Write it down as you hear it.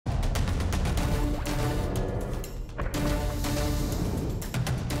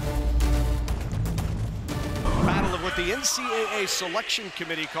what the NCAA selection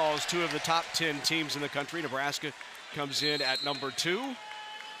committee calls two of the top 10 teams in the country. Nebraska comes in at number 2.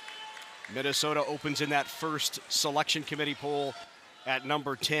 Minnesota opens in that first selection committee poll at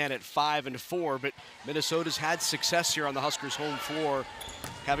number 10 at 5 and 4, but Minnesota's had success here on the Huskers' home floor,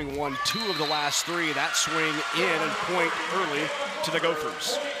 having won 2 of the last 3. That swing in and point early to the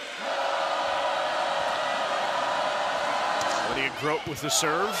Gophers. Lydia Grote with the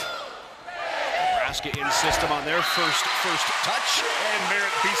serve. Nebraska in system on their first touch, and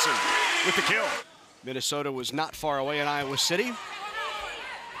Merritt Beeson with the kill. Minnesota was not far away in Iowa City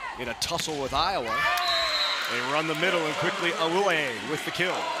in a tussle with Iowa. They run the middle and quickly away with the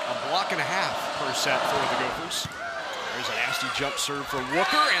kill. A block and a half per set for the Gophers. There's a nasty jump serve from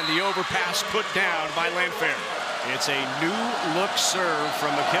Wooker, and the overpass put down by Landfair. It's a new look serve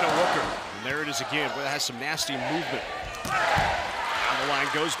from McKenna Wooker. And there it is again, where it has some nasty movement. Down the line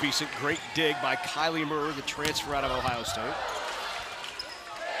goes Beeson. Great dig by Kylie Murray, the transfer out of Ohio State.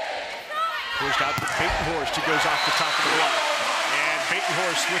 Pushed out to Batenhorst, who goes off the top of the block. And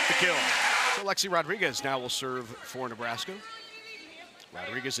Batenhorst with the kill. So Lexi Rodriguez now will serve for Nebraska.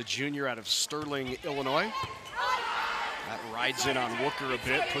 Rodriguez, a junior out of Sterling, Illinois. That rides in on Wooker a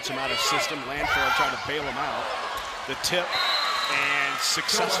bit, puts him out of system. Landfair trying to bail him out. The tip and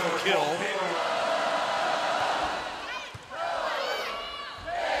successful kill.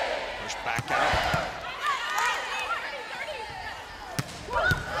 Pushed back out.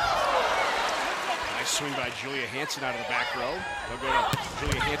 Swing by Julia Hansen out of the back row. They'll go to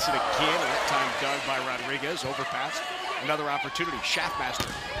Julia Hansen again, and that time dug by Rodriguez. Overpass. Another opportunity.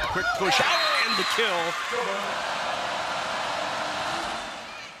 Schaffmaster. Quick push out and the kill.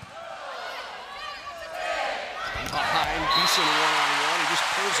 Behind Beeson one-on-one. He just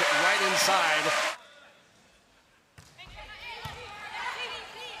pulls it right inside.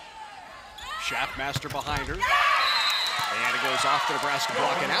 Schaffmaster behind her. And it goes off to Nebraska,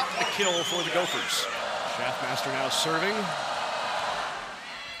 blocking out the kill for the Gophers. Schaffmaster now serving.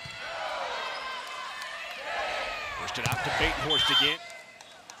 Pushed it out to Batenhorst again.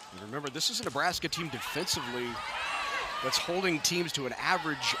 And remember, this is a Nebraska team defensively that's holding teams to an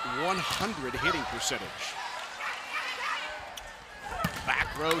average 100 hitting percentage.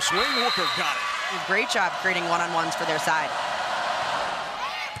 Back row swing, Wooker got it. Great job creating one-on-ones for their side.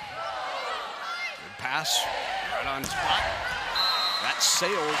 Good pass. Right on spot. That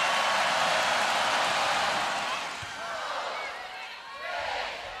sailed.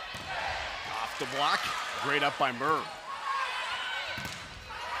 Off the block. Great up by Murr.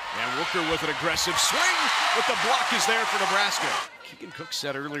 And Wooker with an aggressive swing, but the block is there for Nebraska. Keegan Cook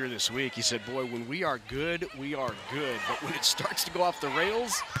said earlier this week, he said, boy, when we are good, we are good. But when it starts to go off the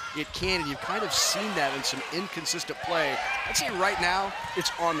rails, it can. And you've kind of seen that in some inconsistent play. I'd say right now,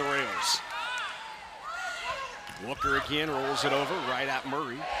 it's on the rails. Wooker again rolls it over right at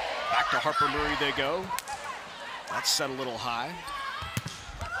Murray. Back to Harper Murray they go. That's set a little high.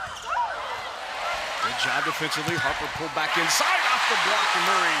 Good job defensively. Harper pulled back inside off the block, and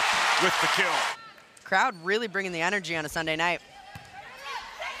Murray with the kill. Crowd really bringing the energy on a Sunday night.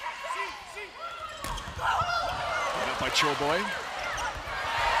 Put up by Choboy. And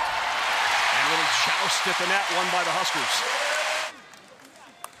a little joust at the net, won by the Huskers.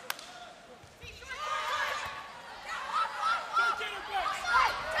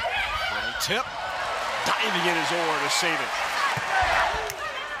 Tip, diving in his oar to save it.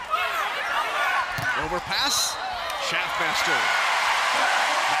 Overpass, Schaffmaster.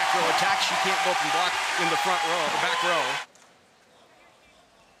 Back row attack, she can't go up and block in the front row, back row.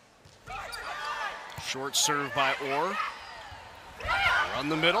 Short serve by Orr. Run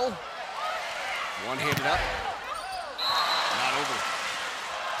the middle. One-handed up. Not over.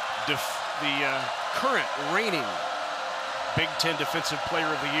 The current reigning Big Ten Defensive Player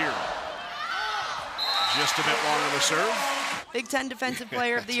of the Year. Just a bit long on the serve. Big Ten Defensive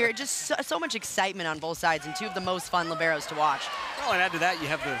Player of the Year. Just so much excitement on both sides, and two of the most fun liberos to watch. Well, and add to that, you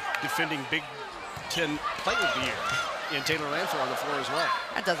have the defending Big Ten Player of the Year in Taylor Landfair on the floor as well.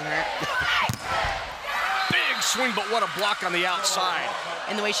 That doesn't hurt. Big swing, but what a block on the outside.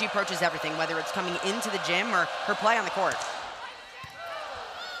 And the way she approaches everything, whether it's coming into the gym or her play on the court.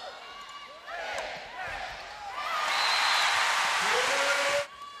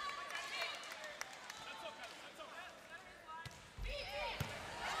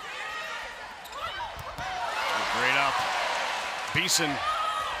 Beeson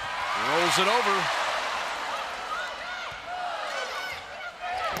rolls it over.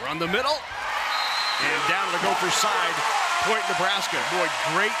 Run the middle. And down to the Gophers side. Point Nebraska. Boy,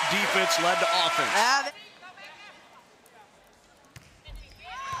 great defense led to offense.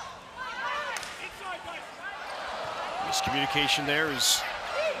 Miscommunication there as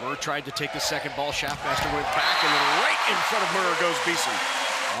Murr tried to take the second ball. Schaffmaster went back, and then right in front of Murr goes Beeson.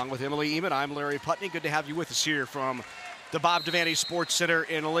 Along with Emily Eamon, I'm Larry Putney. Good to have you with us here from the Bob Devaney Sports Center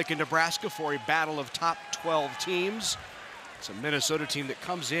in Lincoln, Nebraska for a battle of top 12 teams. It's a Minnesota team that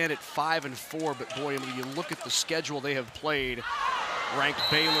comes in at 5-4, but boy, when you look at the schedule they have played, ranked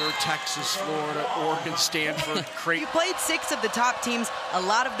Baylor, Texas, Florida, Oregon, Stanford, Creighton. You played 6 of the top teams, a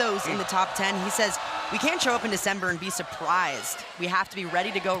lot of those in the top 10. He says, we can't show up in December and be surprised. We have to be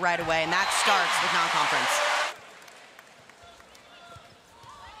ready to go right away, and that starts with non-conference.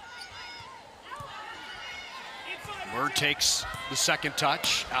 Murr takes the second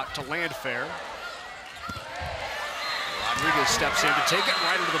touch out to Landfair. Rodriguez steps in to take it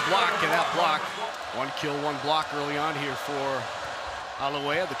right into the block, and that block, 1 kill, 1 block early on here for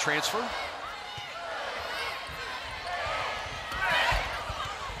Alawea, the transfer.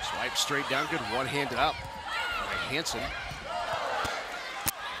 Swipe straight down, good, one-handed up by Hansen.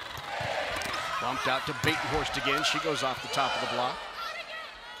 Bumped out to Batenhorst again, she goes off the top of the block.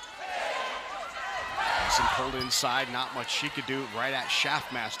 Hansen pulled inside, not much she could do, right at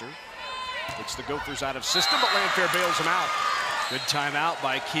Schaffmaster. Puts the Gophers out of system, but Landfair bails him out. Good timeout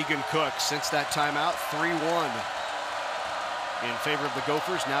by Keegan Cook. Since that timeout, 3-1 in favor of the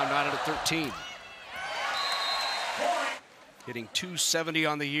Gophers, now knotted at 13. Hitting .270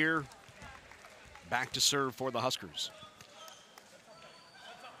 on the year. Back to serve for the Huskers.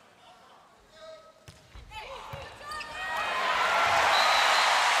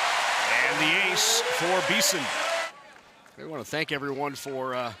 And the ace for Beeson. We want to thank everyone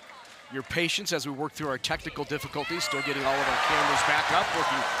for your patience as we work through our technical difficulties, still getting all of our cameras back up,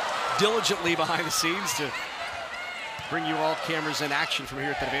 working diligently behind the scenes to bring you all cameras in action from here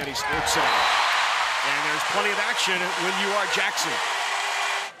at the Devaney Sports Center. And there's plenty of action when you are Jackson.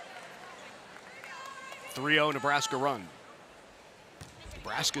 3-0 Nebraska run.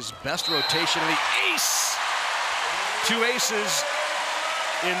 Nebraska's best rotation, and the ace! 2 aces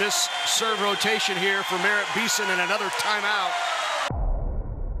in this serve rotation here for Merritt Beeson, and another timeout.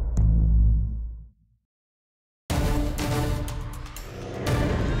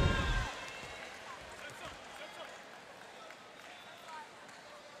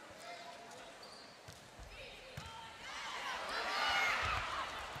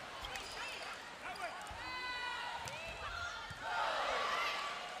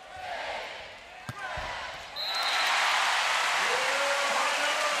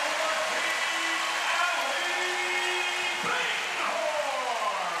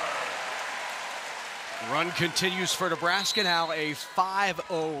 Run continues for Nebraska, now a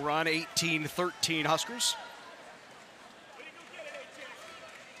 5-0 run, 18-13 Huskers.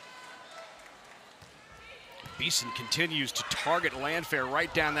 Beeson continues to target Landfair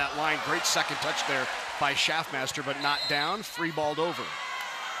right down that line. Great second touch there by Schaffmaster, but not down, free-balled over.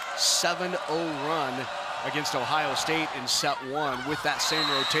 7-0 run against Ohio State in set 1 with that same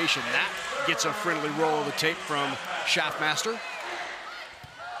rotation. That gets a friendly roll of the tape from Schaffmaster.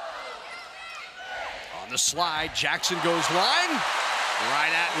 The slide, Jackson goes line,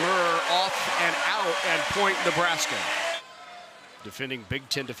 right at Murr, off and out, and point Nebraska. Defending Big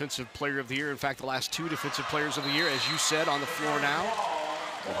Ten Defensive Player of the Year. In fact, the last 2 Defensive Players of the Year, as you said, on the floor now,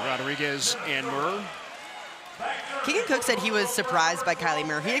 with Rodriguez and Murr. Keegan Cook said he was surprised by Kylie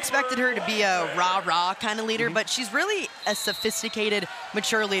Murr. He expected her to be a rah-rah kind of leader, but she's really a sophisticated,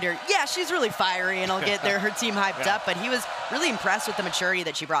 mature leader. Yeah, she's really fiery, and I'll get her team hyped up, but he was really impressed with the maturity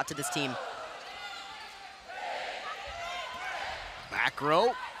that she brought to this team. Back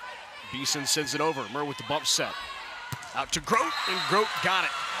row, Beeson sends it over. Murr with the bump set. Out to Grote, and Grote got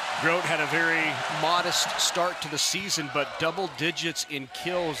it. Grote had a very modest start to the season, but double digits in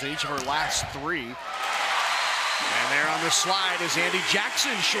kills in each of her last 3. And there on the slide is Andy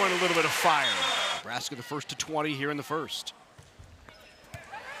Jackson showing a little bit of fire. Nebraska the first to 20 here in the first.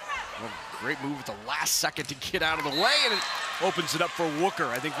 Well, great move at the last second to get out of the way, and it opens it up for Wooker.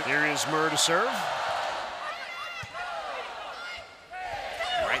 I think there is Murr to serve.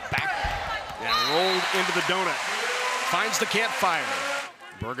 Right back and rolled into the donut. Finds the campfire.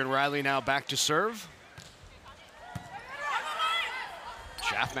 Bergen Riley now back to serve.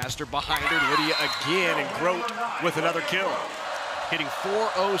 Schaffmaster behind her, Lydia again, and Grote with another kill. Hitting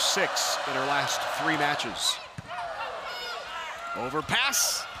 .406 in her last 3 matches.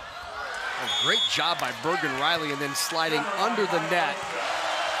 Overpass. A great job by Bergen Riley, and then sliding under the net.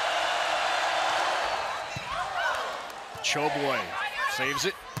 Choboy saves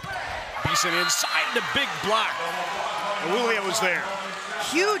it. Beeson inside, the big block. And Willia was there.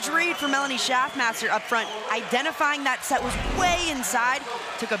 huge read for Melanie Schaffmaster up front, identifying that set was way inside,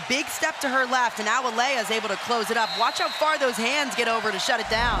 took a big step to her left, and now Alea is able to close it up. Watch how far those hands get over to shut it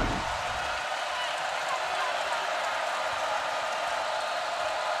down.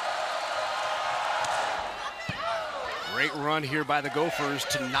 Great run here by the Gophers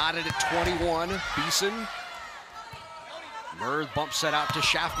to knot it at 21. Beeson. Murr bump set out to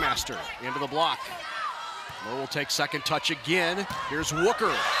Schaffmaster into the block. Murr will take second touch again. Here's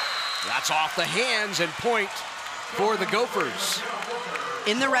Wooker. That's off the hands and point for the Gophers.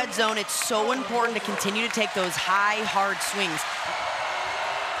 In the red zone, it's so important to continue to take those high, hard swings.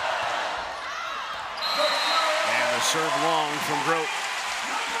 And the serve long from Grote.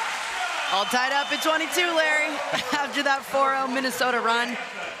 All tied up at 22, Larry, after that 4-0 Minnesota run.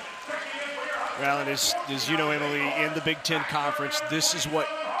 Well, and as you know, Emily, in the Big Ten Conference, this is what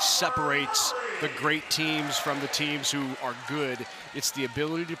separates the great teams from the teams who are good. It's the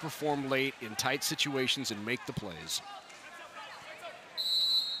ability to perform late in tight situations and make the plays.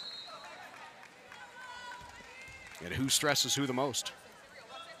 And who stresses who the most?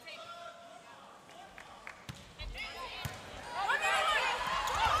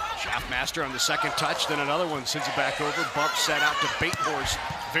 Schaffmaster on the second touch, then another one sends it back over. Bump set out to Batenhorst,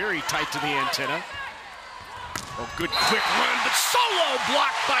 very tight to the antenna. Oh, good quick run, but solo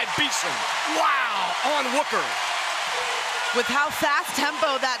blocked by Beeson. Wow, on Wooker. With how fast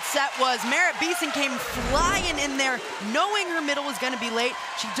tempo that set was, Merritt Beeson came flying in there, knowing her middle was going to be late.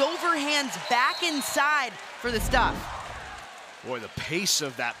 She dove her hands back inside for the stuff. Boy, the pace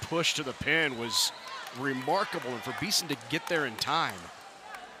of that push to the pin was remarkable, and for Beeson to get there in time.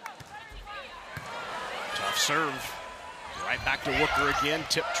 Tough serve. Right back to Wooker again.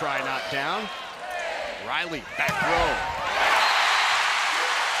 Tip try not down. Riley, back row.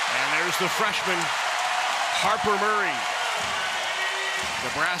 And there's the freshman, Harper Murray.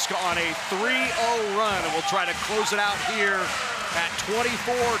 Nebraska on a 3-0 run, and we'll try to close it out here at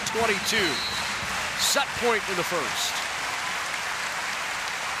 24-22. Set point in the first.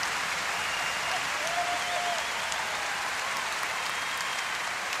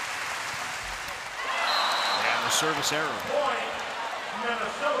 Service error.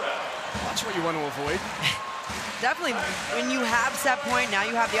 That's what you want to avoid. Definitely, when you have set point, now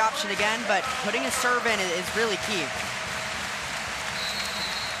you have the option again, but putting a serve in is really key.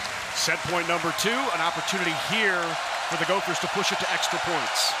 Set point number 2, an opportunity here for the Gophers to push it to extra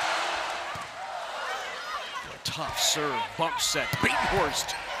points. A tough serve, bump set,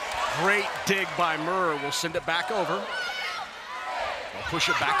 Batenhorst. Great dig by Murr, will send it back over. They'll push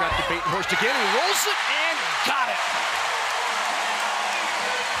it back out to Batenhorst again, he rolls it and got it.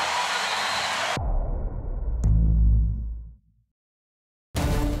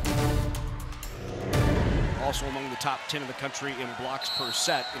 Also among the top 10 in the country in blocks per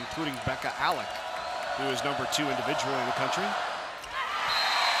set, including Becca Alec, who is number 2 individually in the country.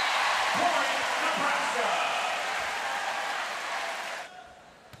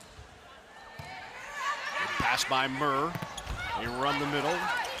 Good pass by Murr. They run the middle.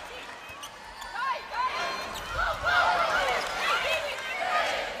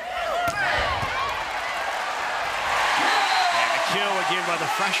 And a kill again by the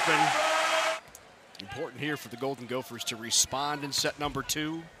freshman. Important here for the Golden Gophers to respond in set number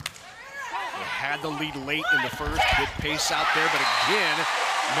 2. They had the lead late in the first. Good pace out there, but again,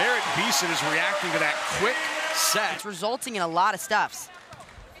 Merritt Beeson is reacting to that quick set. It's resulting in a lot of stuffs.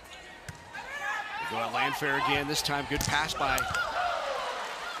 They go at Landfair again, this time good pass by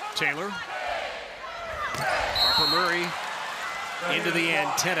Taylor. Harper Murray into the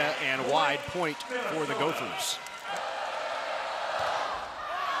antenna and wide point for the Gophers.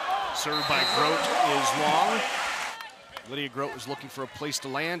 Served by Grote is long. Lydia Grote was looking for a place to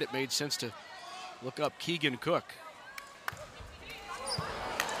land. It made sense to look up Keegan Cook.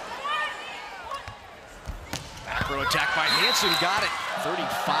 Back row attack by Hanson, got it.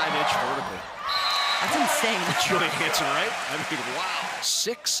 35-inch vertically. That's insane. Julie Hanson, right? I mean, wow.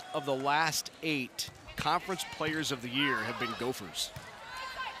 6 of the last 8 conference players of the year have been Gophers.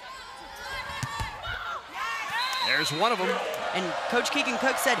 There's one of them. And Coach Keegan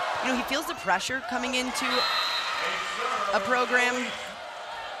Cook said, you know, he feels the pressure coming into a program.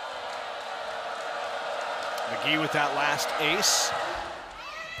 McGee with that last ace.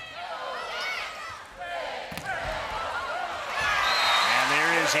 And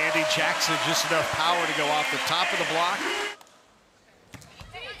there is Andy Jackson, just enough power to go off the top of the block.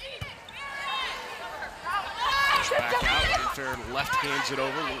 Push back out, Landfair left hands it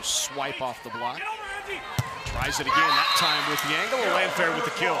over, a little swipe off the block. Tries it again, that time with the angle, and Landfair with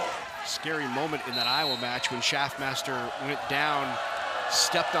the kill. Scary moment in that Iowa match when Schaffmaster went down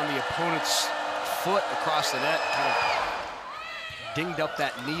stepped on the opponent's foot across the net, kind of dinged up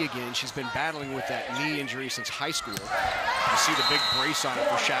that knee again. She's been battling with that knee injury since high school. You see the big brace on it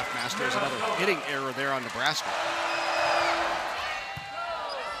for Schaffmaster. There's another hitting error there on Nebraska.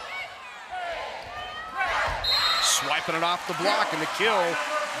 Swiping it off the block, and the kill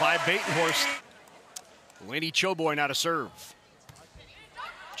by Batenhorst. Lainey Choboy now to serve.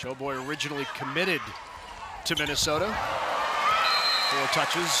 Choboy originally committed to Minnesota. 4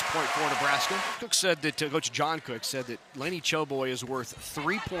 touches, point for Nebraska. Cook said that, Coach John Cook said that Lainey Choboy is worth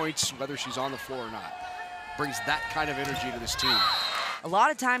 3 points whether she's on the floor or not. Brings that kind of energy to this team. A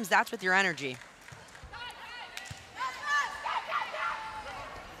lot of times that's with your energy.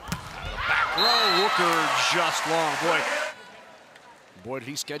 Back row, Wooker just long. Boy, did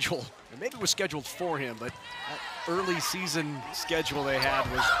he schedule, and maybe it was scheduled for him, but that early season schedule they had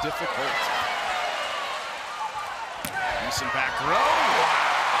was difficult. Beeson back row.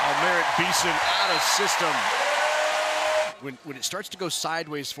 Wow, Merritt Beeson out of system. When it starts to go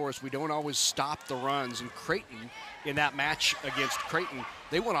sideways for us, we don't always stop the runs. And Creighton, in that match against Creighton,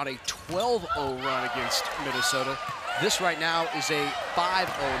 they went on a 12-0 run against Minnesota. This right now is a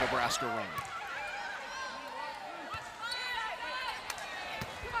 5-0 Nebraska run.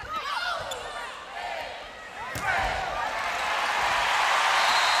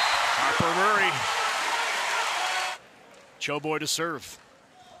 Harper Murray. Choboy to serve.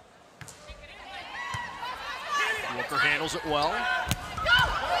 Walker handles it well.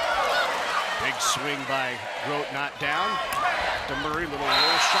 Big swing by Grote, not down. To Murray, little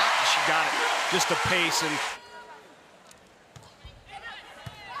roll shot. She got it. Just the pace and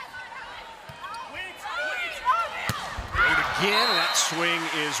Grote again, and that swing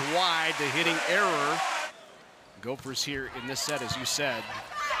is wide. The hitting error. Gophers here in this set, as you said,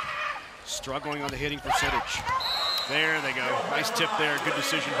 struggling on the hitting percentage. There they go. Nice tip there. Good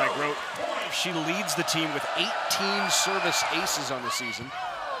decision by Grote. She leads the team with 18 service aces on the season.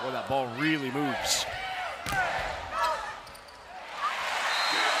 Boy, that ball really moves.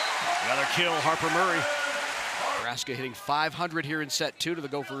 Another kill, Harper Murray. Nebraska hitting 500 here in set 2 to the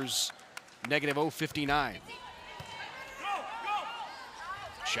Gophers' negative 059.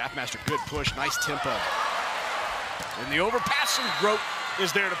 Schaffmaster, good push, nice tempo. And the overpass, and Grote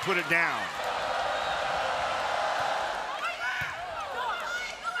is there to put it down.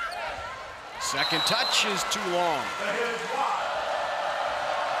 Second touch is too long.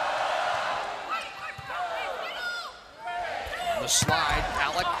 On the slide,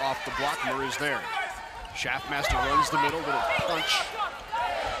 Alec off the block, Murray's there. Schaffmaster runs the middle, little punch.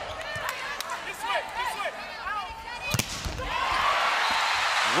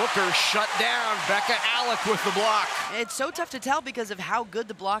 Wooker shut down. Becca Alec with the block. It's so tough to tell because of how good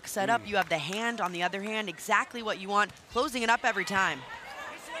the block's set up. You have the hand, on the other hand, exactly what you want, closing it up every time.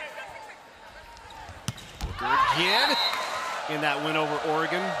 Wooker again in that win over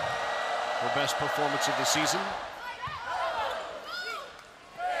Oregon. Her best performance of the season.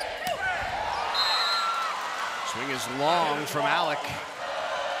 Swing is long from Alec.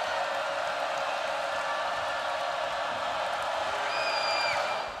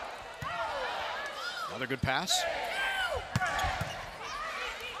 Another good pass.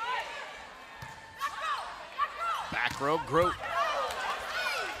 Back row, Grote.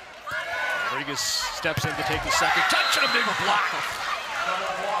 Rodriguez steps in to take the second touch and a big block.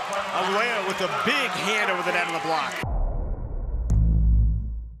 Alea with a big hand over the net on the block.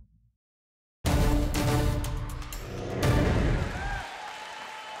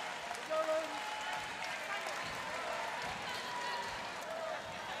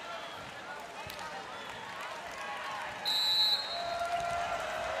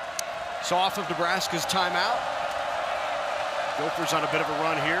 So off of Nebraska's timeout. Gophers on a bit of a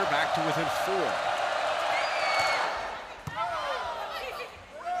run here, back to within 4.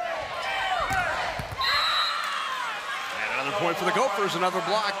 And another point for the Gophers, another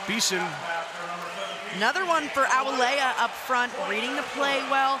block. Beeson. Another one for Awalea up front, reading the play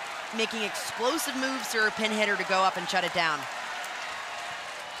well, making explosive moves to her pin hitter to go up and shut it down.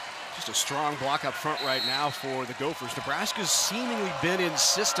 Just a strong block up front right now for the Gophers. Nebraska's seemingly been in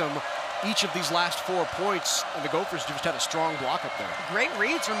system each of these last 4 points, and the Gophers just had a strong block up there. Great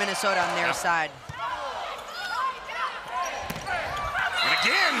reads from Minnesota on their side. And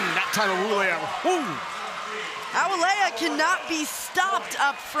again, that time Awalea. Awalea cannot be stopped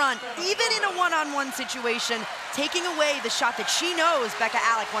up front, even in a one-on-one situation, taking away the shot that she knows Becca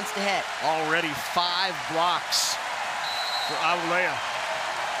Alec wants to hit. Already 5 blocks for Awalea.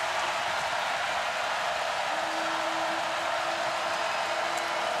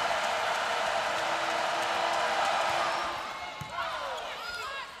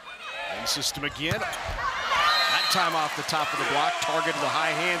 In system again. That time off the top of the block, targeted the high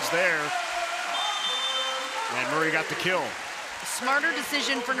hands there. And Murray got the kill. Smarter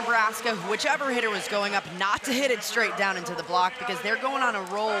decision for Nebraska, whichever hitter was going up, not to hit it straight down into the block because they're going on a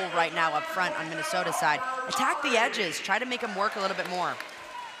roll right now up front on Minnesota's side. Attack the edges, try to make them work a little bit more.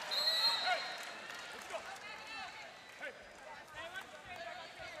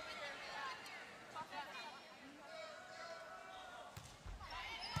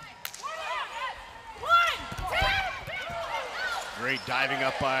 Great diving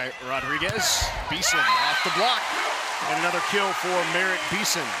up by Rodriguez. Beeson off the block. And another kill for Merritt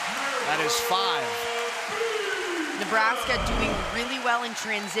Beeson. That is 5. Nebraska doing really well in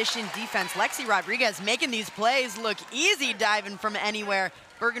transition defense. Lexi Rodriguez making these plays look easy, diving from anywhere.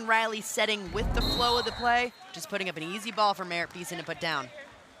 Bergen Riley setting with the flow of the play, just putting up an easy ball for Merritt Beeson to put down.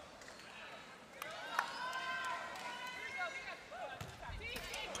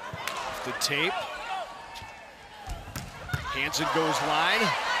 The tape. Hansen goes line.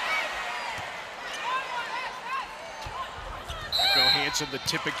 Go Hansen, the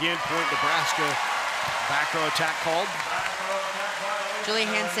tip again, point Nebraska. Back row attack called. Julie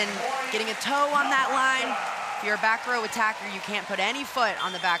Hansen getting a toe on that line. If you're a back row attacker, you can't put any foot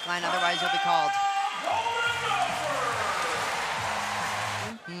on the back line, otherwise you'll be called.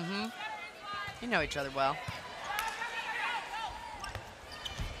 You know each other well.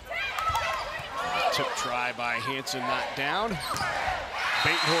 Tip try by Hansen, not down.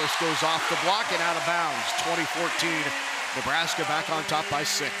 Batenhorst goes off the block and out of bounds. 2014, Nebraska back on top by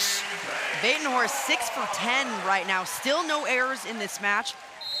 6. Batenhorst 6 for 10 right now. Still no errors in this match.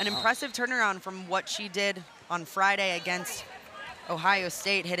 An impressive turnaround from what she did on Friday against Ohio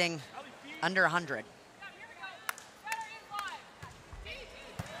State, hitting under 100.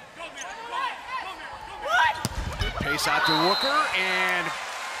 Good pace out to Wooker, and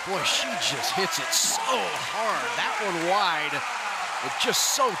boy, she just hits it so hard. That one wide. It's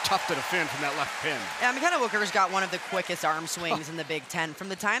just so tough to defend from that left pin. Yeah, McKenna Wooker's got one of the quickest arm swings in the Big Ten. From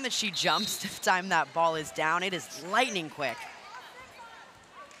the time that she jumps to the time that ball is down, it is lightning quick.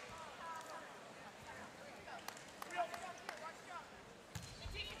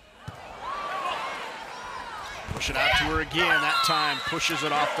 Push it out to her again. That time pushes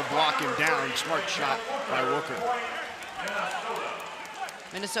it off the block and down. Smart shot by Wooker.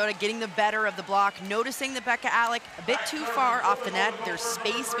 Minnesota getting the better of the block, noticing that Becca Alec a bit too far off the net. There's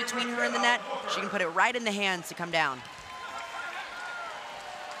space between her and the net. She can put it right in the hands to come down.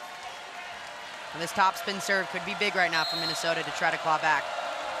 And this top spin serve could be big right now for Minnesota to try to claw back.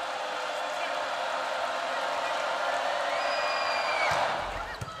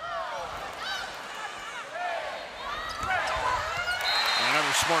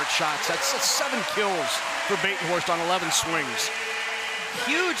 Another smart shot. That's 7 kills for Batenhorst on 11 swings.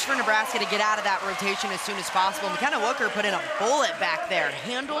 Huge for Nebraska to get out of that rotation as soon as possible. McKenna Wooker put in a bullet back there.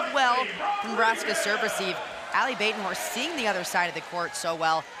 Handled well from Nebraska's serve receive. Allie Batenhorst seeing the other side of the court so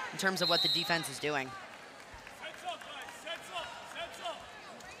well in terms of what the defense is doing.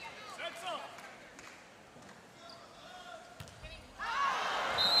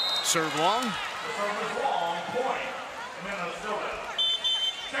 Serve long.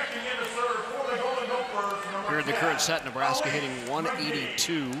 Here in the current set, Nebraska hitting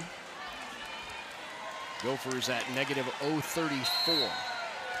 182. Gophers at negative 034.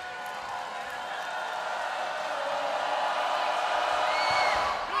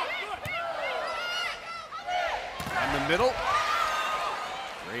 In the middle.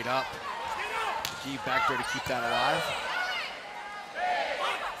 Great up. Key back there to keep that alive.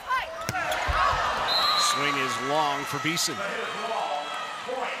 Swing is long for Beeson.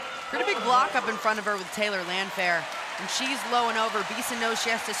 Pretty big block up in front of her with Taylor Landfair. And she's low and over. Beeson knows she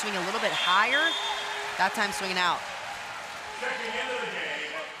has to swing a little bit higher. That time swinging out. Checking into the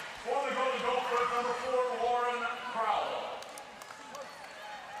game for the Golden Gophers, number 4, Lauren Crowell.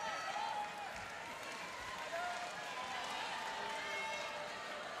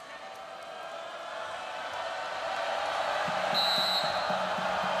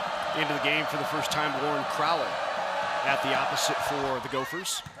 Into the game for the first time, Lauren Crowell at the opposite for the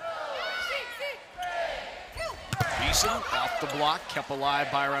Gophers. Beeson off the block, kept alive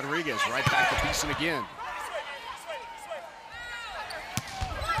by Rodriguez. Right back to Beeson again.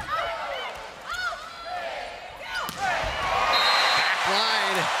 Back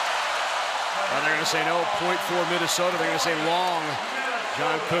line. Well, they're going to say no, point for Minnesota. They're going to say long.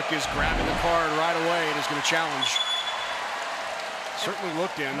 John Cook is grabbing the card right away and is going to challenge. Certainly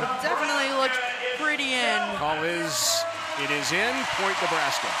looked in. Definitely looked pretty in. Call is, it is in, point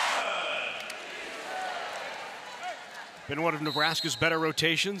Nebraska. Been one of Nebraska's better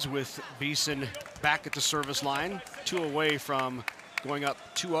rotations with Beeson back at the service line, 2 away from going up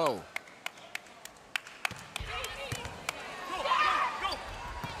 2-0.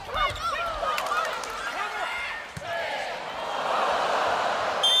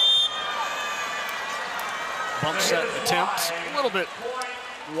 Bump set attempt, a little bit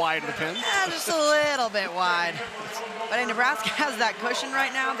wide of the pin. Yeah, just a little bit wide. But Nebraska has that cushion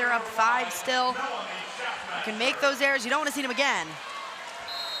right now. They're up 5 still. You can make those errors. You don't want to see them again.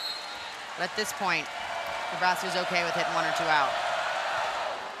 But at this point, Nebraska's okay with hitting 1 or 2 out.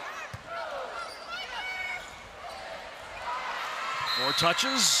 More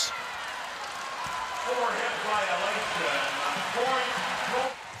touches.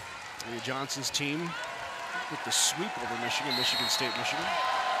 Leah Johnson's team with the sweep over Michigan, Michigan State, Michigan.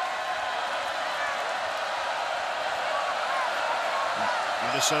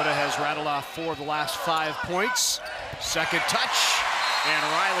 Minnesota has rattled off 4 of the last 5 points. Second touch, and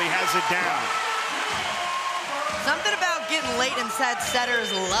Riley has it down. Something about getting late in sets,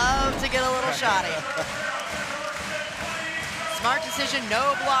 setters love to get a little shoddy. Smart decision,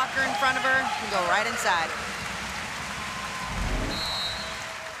 no blocker in front of her, can go right inside.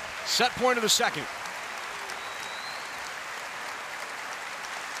 Set point of the second.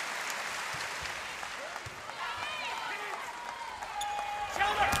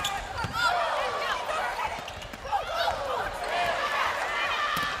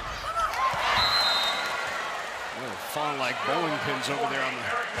 Falling like bowling pins over there on the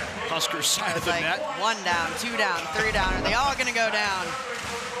Huskers side of the like net. 1 down, 2 down, 3 down. Are they all going to go down?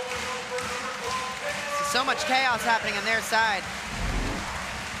 So much chaos happening on their side.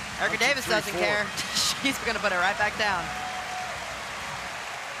 Erica Davis doesn't care. She's going to put it right back down.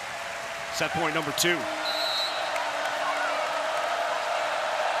 Set point number 2.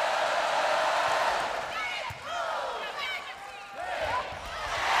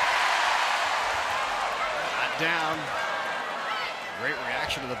 Down. Great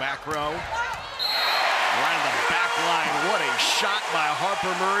reaction to the back row. Right on the back line. What a shot by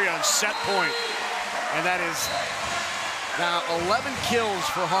Harper Murray on set point. And that is now 11 kills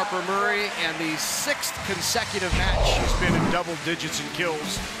for Harper Murray, and the 6th consecutive match she's been in double digits in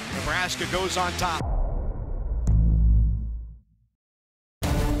kills. Nebraska goes on top.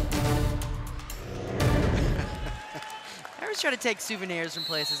 I always try to take souvenirs from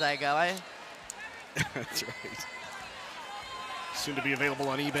places I go. That's right. Soon to be available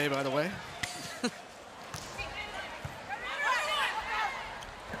on eBay, by the way. A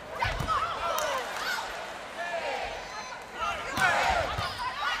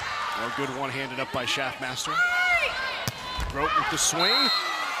good one handed up by Schaffmaster. Grote with the swing.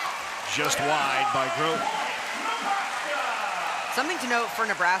 Just wide by Grote. Something to note for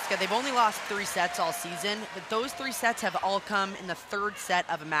Nebraska, they've only lost 3 sets all season, but those 3 sets have all come in the 3rd set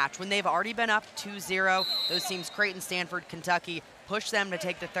of a match. When they've already been up 2-0, those teams, Creighton, Stanford, Kentucky, push them to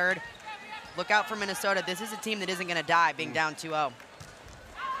take the 3rd. Look out for Minnesota. This is a team that isn't going to die being down 2-0.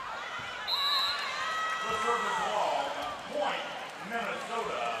 Point,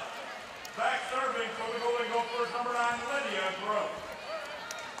 Minnesota. Back serving for the Golden Gophers, number 9, Lydia Grote.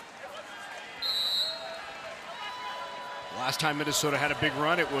 Last time Minnesota had a big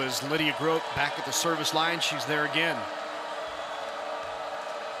run, it was Lydia Grote back at the service line. She's there again.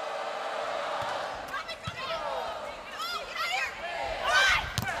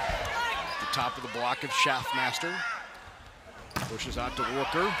 The top of the block of Schaffmaster. Pushes out to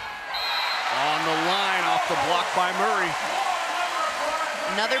Walker. On the line, off the block by Murray.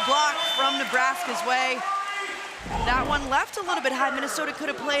 Another block from Nebraska's way. That one left a little bit high. Minnesota could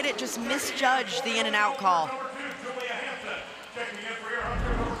have played it, just misjudged the in and out call. Checking in for your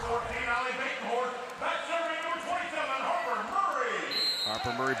Husker, number 14, Ali Batenhorst. Back serving, number 27, Harper Murray.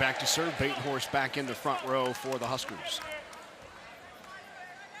 Harper Murray back to serve. Batenhorst back in the front row for the Huskers.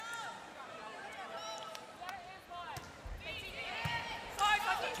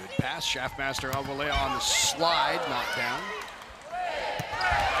 Good pass. Schaffmaster Alvalea on the slide, knocked down.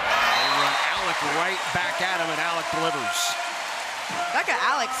 They run Alec right back at him, and Alec delivers. Becca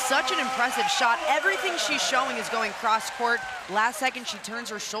Alex, such an impressive shot. Everything she's showing is going cross court. Last second, she turns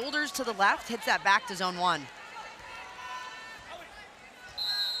her shoulders to the left, hits that back to zone 1.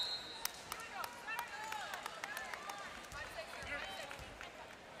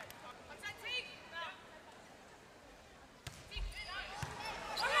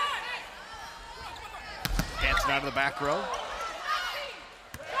 Dancing out of the back row.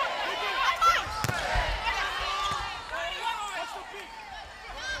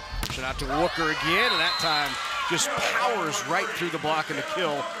 Push it out to Walker again, and that time just powers right through the block and the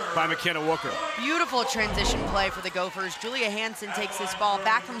kill by McKenna Wooker. Beautiful transition play for the Gophers. Julia Hansen takes this ball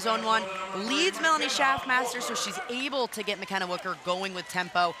back from zone 1, leads Melanie Schaffmaster, so she's able to get McKenna Wooker going with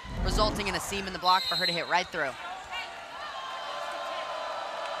tempo, resulting in a seam in the block for her to hit right through.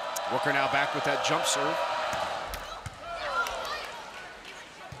 Wooker now back with that jump serve.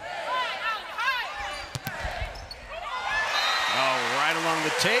 Oh, right along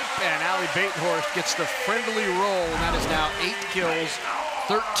the tape, and Allie Batenhorst gets the friendly roll, and that is now 8 kills,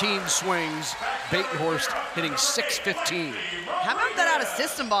 13 swings. Batenhorst hitting .615. How about that out of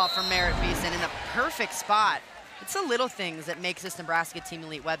system ball from Merritt Beeson in the perfect spot? It's the little things that makes this Nebraska team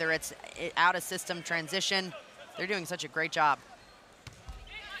elite, whether it's out of system transition. They're doing such a great job.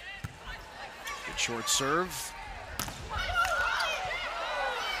 Good short serve.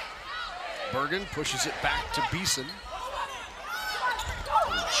 Bergen pushes it back to Beeson.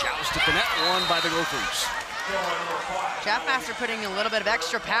 Joust at the net, won by the Gophers. Schaffmaster putting a little bit of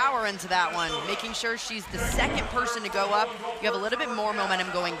extra power into that one, making sure she's the second person to go up. You have a little bit more momentum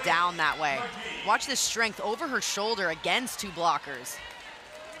going down that way. Watch this strength over her shoulder against 2 blockers.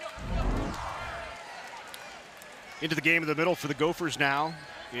 Into the game in the middle for the Gophers now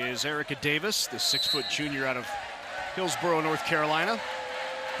is Erica Davis, the 6-foot junior out of Hillsborough, North Carolina.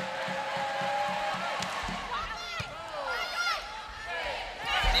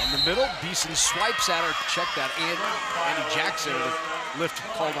 In the middle, Beeson swipes at her. Check that in. Andy Jackson, the lift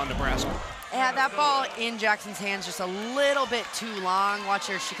called on Nebraska. Yeah, that ball in Jackson's hands just a little bit too long. Watch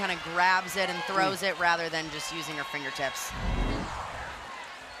her, she kind of grabs it and throws it rather than just using her fingertips.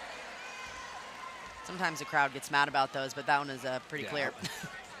 Sometimes the crowd gets mad about those, but that one is pretty clear.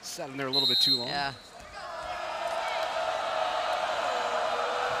 Sat in there a little bit too long. Yeah.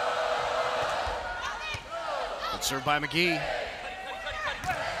 Good serve by McGee.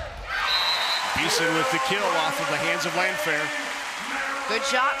 Beeson with the kill off of the hands of Landfair. Good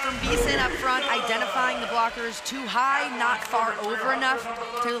shot from Beeson up front, identifying the blockers too high, not far over enough.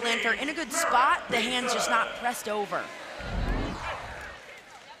 Taylor Landfair in a good spot, the hands just not pressed over.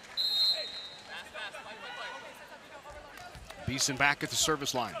 Beeson back at the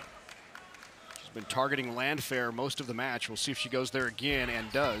service line. She's been targeting Landfair most of the match. We'll see if she goes there again,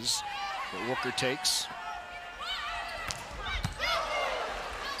 and does. But Wooker takes.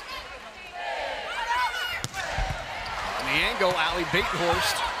 Angle, Allie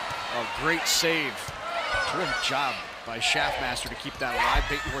Batenhorst. A great save. Terrific job by Schaffmaster to keep that alive.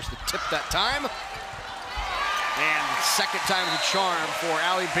 Batenhorst the tip that time. And second time the charm for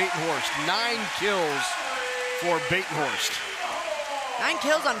Allie Batenhorst. 9 kills for Batenhorst. 9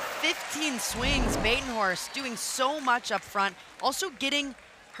 kills on 15 swings. Batenhorst doing so much up front. Also getting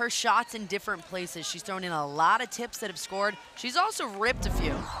her shots in different places. She's thrown in a lot of tips that have scored. She's also ripped a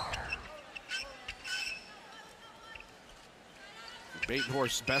few.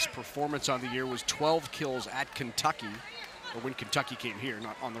 Batenhorst's best performance on the year was 12 kills at Kentucky, or when Kentucky came here,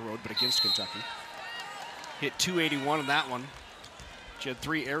 not on the road, but against Kentucky. Hit .281 on that one. She had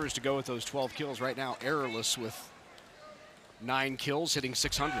 3 errors to go with those 12 kills. Right now, errorless with 9 kills, hitting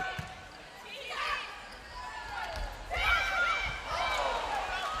 .600. A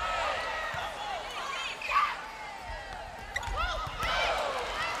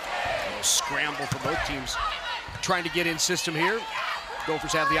little scramble for both teams trying to get in system here.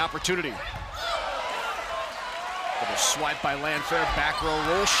 Gophers have the opportunity. Little swipe by Landfair, back row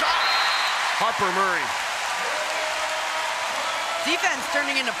roll shot. Harper Murray. Defense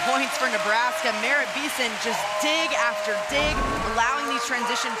turning into points for Nebraska. Merritt Beeson just dig after dig, allowing these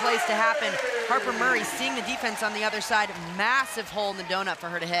transition plays to happen. Harper Murray seeing the defense on the other side. Massive hole in the donut for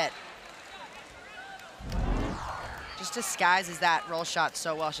her to hit. Just disguises that roll shot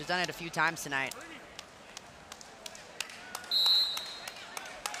so well. She's done it a few times tonight.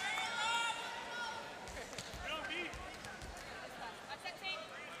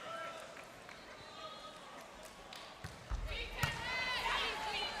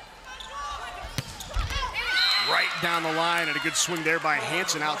 Down the line, and a good swing there by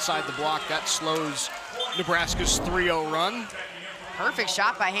Hansen outside the block. That slows Nebraska's 3-0 run. Perfect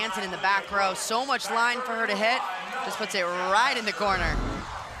shot by Hansen in the back row. So much line for her to hit. Just puts it right in the corner.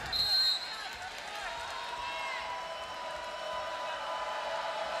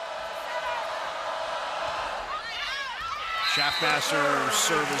 Schaffmaster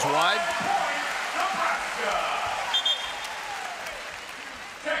serve is wide.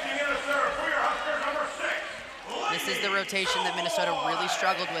 This is the rotation that Minnesota really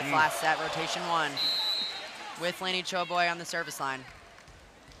struggled with last set, rotation 1, with Lainey Choboy on the service line.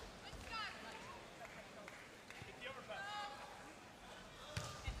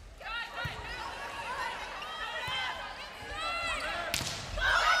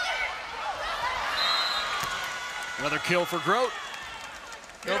 kill for Grote.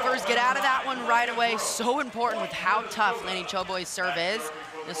 Gophers get out of that one right away. So important with how tough Lanny Choboy's serve is.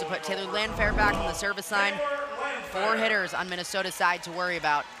 This will put Taylor Landfair back on the service line. 4 hitters on Minnesota's side to worry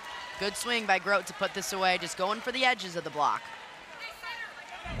about. Good swing by Grote to put this away, just going for the edges of the block.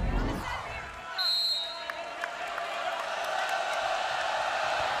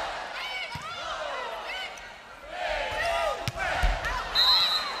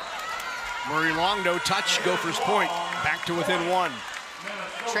 Murray long, no touch, Gophers point, back to within 1.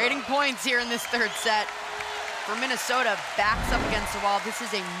 Trading points here in this 3rd set. For Minnesota, backs up against the wall. This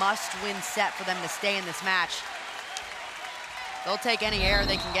is a must-win set for them to stay in this match. They'll take any air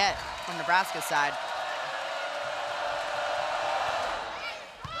they can get from Nebraska's side.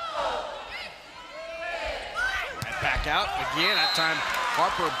 And back out again, that time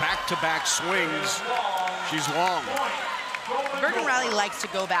Harper back-to-back swings. She's long. Bergen Riley likes to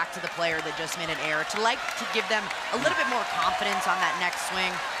go back to the player that just made an error, to give them a little bit more confidence on that next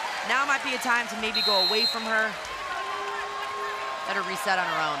swing. Now might be a time to maybe go away from her. Let her reset on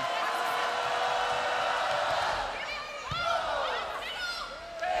her own.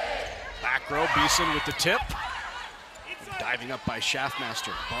 Back row, Beeson with the tip. Diving up by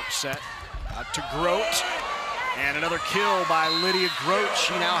Schaffmaster. Bump set out to Grote. And another kill by Lydia Grote.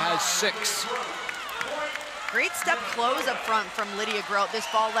 She now has 6. Great step close up front from Lydia Grote. This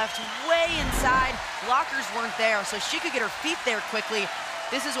ball left way inside. Blockers weren't there, so she could get her feet there quickly.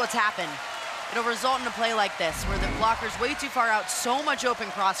 This is what's happened. It'll result in a play like this, where the blocker's way too far out, so much open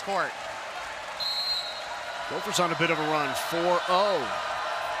cross court. Gophers on a bit of a run, 4-0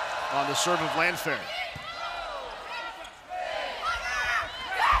 on the serve of Landfair.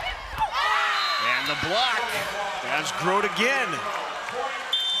 And the block, as Grote again.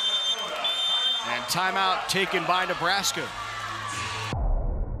 And timeout taken by Nebraska.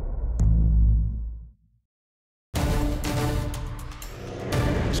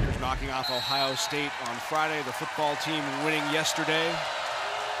 Huskers knocking off Ohio State on Friday. The football team winning yesterday.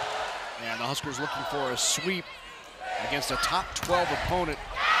 And the Huskers looking for a sweep against a top 12 opponent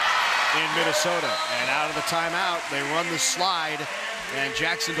in Minnesota. And out of the timeout, they run the slide, and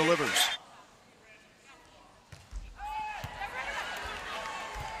Jackson delivers.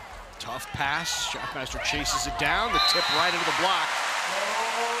 Tough pass, Schaffmaster chases it down, the tip right into the block.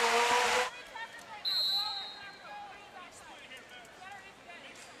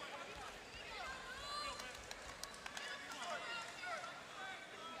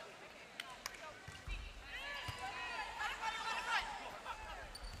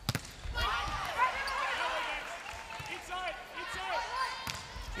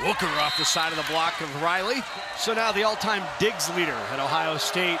 Wooker off the side of the block of Riley. So now the all-time digs leader at Ohio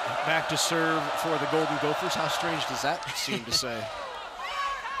State back to serve for the Golden Gophers. How strange does that seem to say?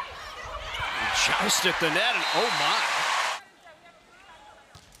 Joust at the net, and oh my.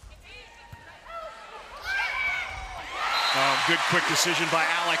 Oh, good quick decision by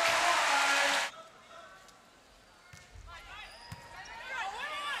Alec.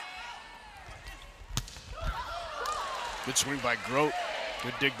 Good swing by Grote.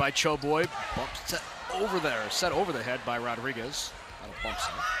 Good dig by Choboy. Bump set over there. Set over the head by Rodriguez. That'll bump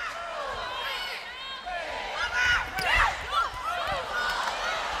set.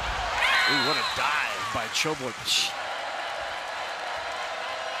 Ooh, what a dive by Choboy.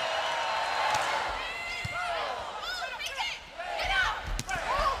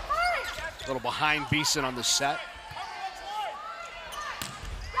 A little behind Beeson on the set.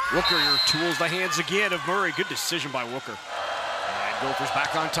 Wooker tools the hands again of Murray. Good decision by Wooker. And Gophers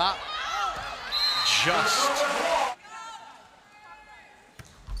back on top. Just.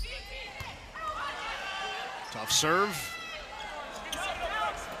 Tough serve.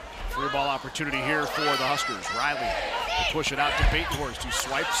 Free ball opportunity here for the Huskers. Riley will push it out to Batenhorst, who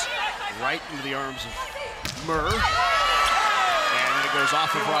swipes right into the arms of Murr. And then it goes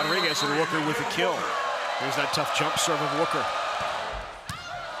off of Rodriguez, and Wooker with a kill. Here's that tough jump serve of Wooker.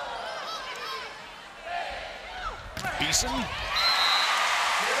 Beeson.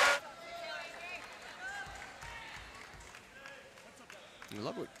 I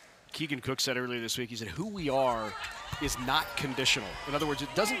love what Keegan Cook said earlier this week. He said, who we are is not conditional. In other words,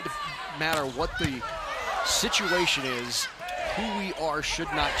 it doesn't matter what the situation is, who we are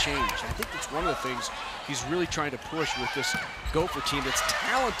should not change. I think that's one of the things he's really trying to push with this Gopher team that's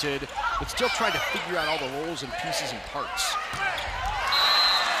talented, but still trying to figure out all the roles and pieces and parts.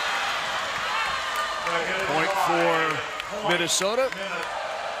 Point for Minnesota.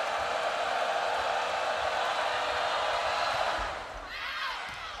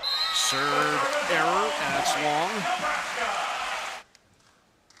 Serve error, and it's long.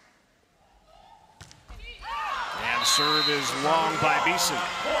 And serve is long by Beeson.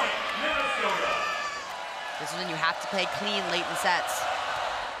 This is when you have to play clean late in sets.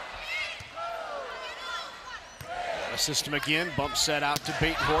 A system again, bump set out to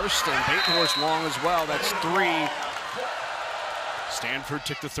Batenhorst, and Batenhorst long as well. That's 3. Stanford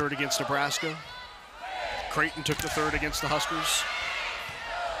took the third against Nebraska. Creighton took the third against the Huskers.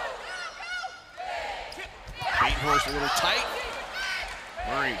 Batenhorst a little tight.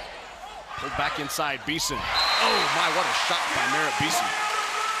 Murray pulled back inside, Beeson. Oh my, what a shot by Merritt Beeson.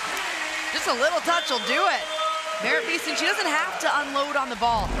 Just a little touch will do it. Merritt Beeson, she doesn't have to unload on the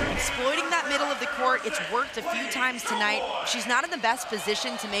ball. Exploiting that middle of the court, it's worked a few times tonight. She's not in the best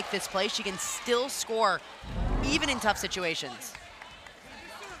position to make this play. She can still score, even in tough situations.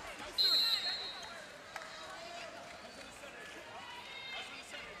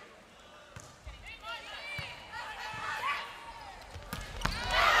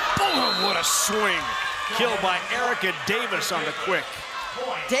 Boom, what a swing. Killed by Erica Davis on the quick.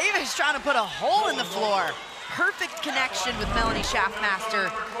 Davis trying to put a hole in the floor. Perfect connection with Melanie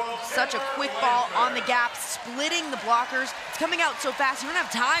Schaffmaster. Such a quick ball on the gap, splitting the blockers. It's coming out so fast, you don't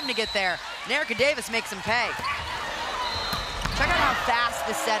have time to get there. And Erica Davis makes them pay. Check out how fast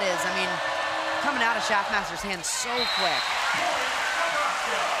this set is. I mean, coming out of Schaffmaster's hands so quick.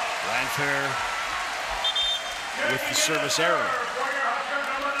 Landfair with the service error.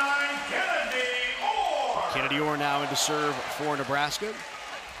 Kennedy Orr now into serve for Nebraska.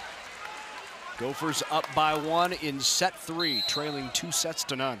 Gophers up by 1 in set 3, trailing 2 sets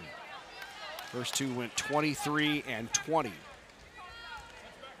to none. First 2 went 23 and 20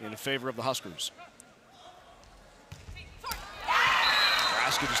 in favor of the Huskers.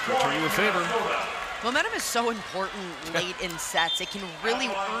 Nebraska just returning the favor. Momentum is so important late in sets. It can really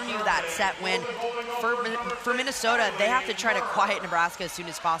earn you that set win. For Minnesota, they have to try to quiet Nebraska as soon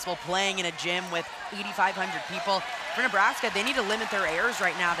as possible, playing in a gym with 8,500 people. For Nebraska, they need to limit their errors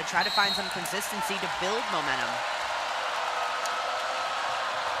right now to try to find some consistency to build momentum.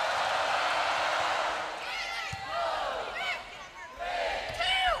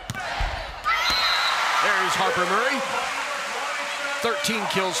 There's Harper Murray. 13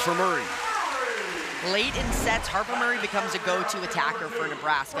 kills for Murray. Late in sets, Harper Murray becomes a go-to attacker for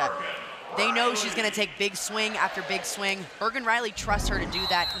Nebraska. They know she's going to take big swing after big swing. Bergen Riley trusts her to do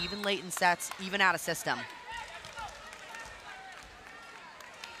that even late in sets, even out of system.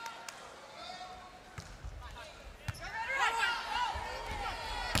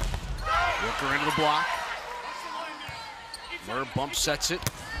 Worker into the block. Murr bump sets it.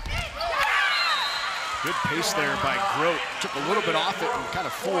 Good pace there by Grote. Took a little bit off it and kind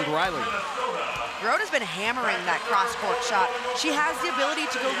of fooled Riley. Grote has been hammering that cross-court shot. She has the ability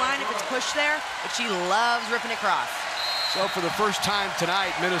to go line if it's pushed there, but she loves ripping it cross. So for the first time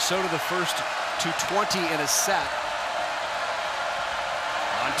tonight, Minnesota the first to 20 in a set.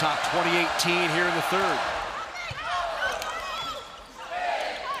 On top 20-18 here in the third.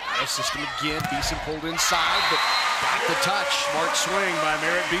 Nice system again. Beeson pulled inside, but got the touch. Smart swing by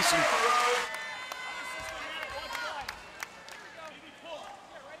Merritt Beeson.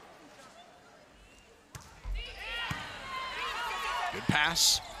 Good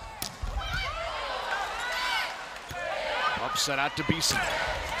pass. Up set out to Beeson.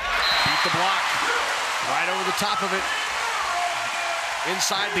 Beat the block. Right over the top of it.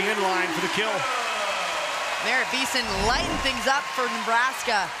 Inside the end line for the kill. Merritt Beeson lighting things up for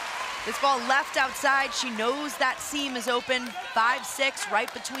Nebraska. This ball left outside. She knows that seam is open. 5-6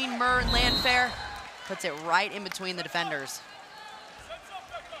 right between Murr and Landfair. Puts it right in between the defenders.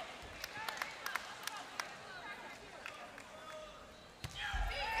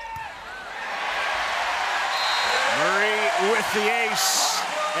 Murray with the ace,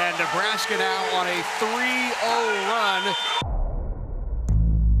 and Nebraska now on a 3-0 run.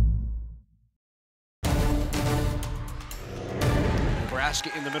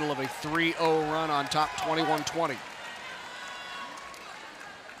 Nebraska in the middle of a 3-0 run on top 21-20.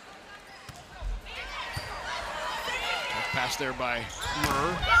 Tough pass there by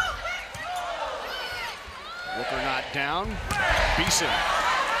Murr. Wooker not down. Beeson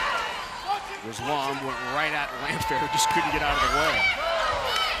was long, went right at Landfair, just couldn't get out of the way.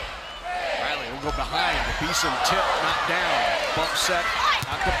 Riley will go behind. The Beeson tip, not down. Bump set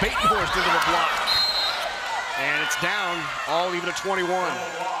out to Batenhorst into the block. And it's down, all even at 21.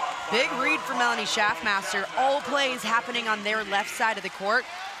 Big read for Melanie Schaffmaster. All plays happening on their left side of the court,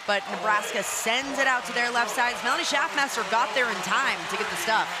 but Nebraska sends it out to their left sides. Melanie Schaffmaster got there in time to get the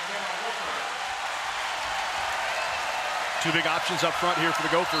stuff. Two big options up front here for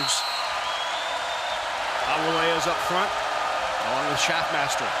the Gophers. Awole is up front, along with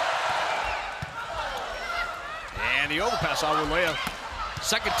Schaffmaster. And And the overpass on Leia.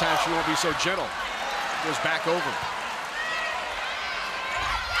 Second time she won't be so gentle. Goes back over.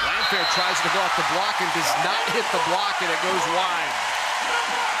 Landfair tries to go off the block and does not hit the block, and it goes wide.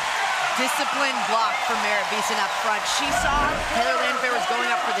 Disciplined block for Merritt Beeson up front. She saw Taylor Landfair was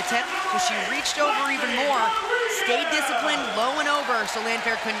going up for the tip, so she reached over even more, stayed disciplined, low and over, so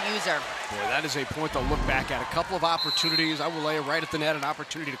Landfair couldn't use her. Boy, that is a point to look back at. A couple of opportunities. Awoleye right at the net, an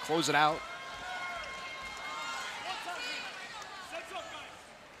opportunity to close it out.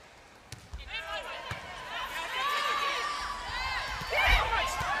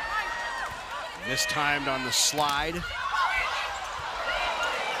 Mistimed on the slide.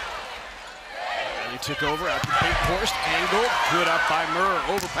 And he took over after big forced angle. Good up by Murr.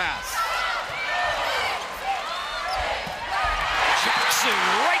 Overpass. Jackson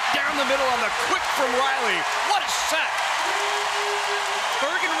right down the middle on the quick from Riley. What a set!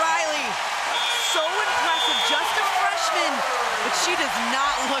 Bergen Riley, so impressive, just a freshman, but she does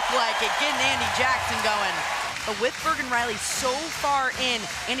not look like it, getting Andy Jackson going. But with Bergen Riley so far in,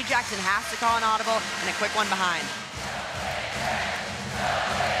 Andy Jackson has to call an audible and a quick one behind.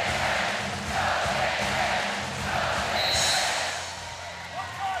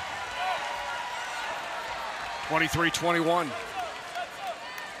 (23-21).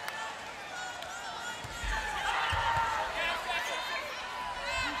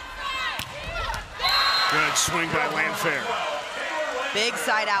 Good swing by Landfair. Big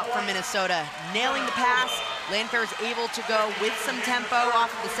side out from Minnesota, nailing the pass. Landfair is able to go with some tempo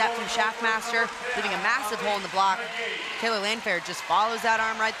off of the set from Schaffmaster, leaving a massive hole in the block. Taylor Landfair just follows that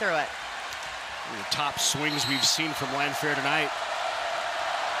arm right through it. One of the top swings we've seen from Landfair tonight.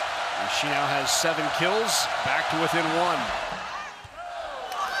 And she now has 7 kills, back to within 1.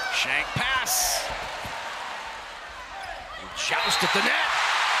 Shank pass. Joust at the net.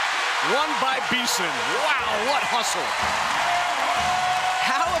 Won by Beeson. Wow, what hustle.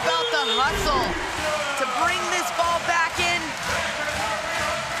 How about the hustle to bring this ball back in?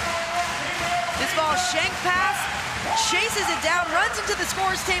 This ball shank pass, chases it down, runs into the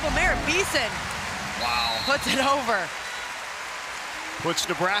scores table. Merritt Beeson, wow, puts it over. Puts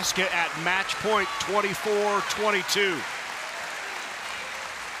Nebraska at match point, 24-22.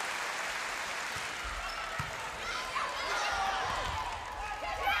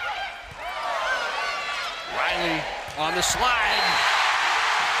 Riley on the slide.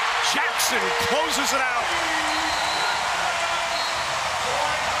 Jackson closes it out.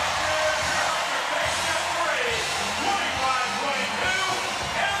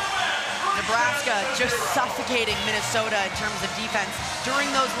 Nebraska just suffocating Minnesota in terms of defense.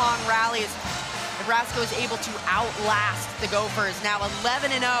 During those long rallies, Nebraska was able to outlast the Gophers. Now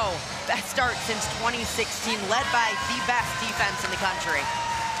 11-0, best start since 2016, led by the best defense in the country.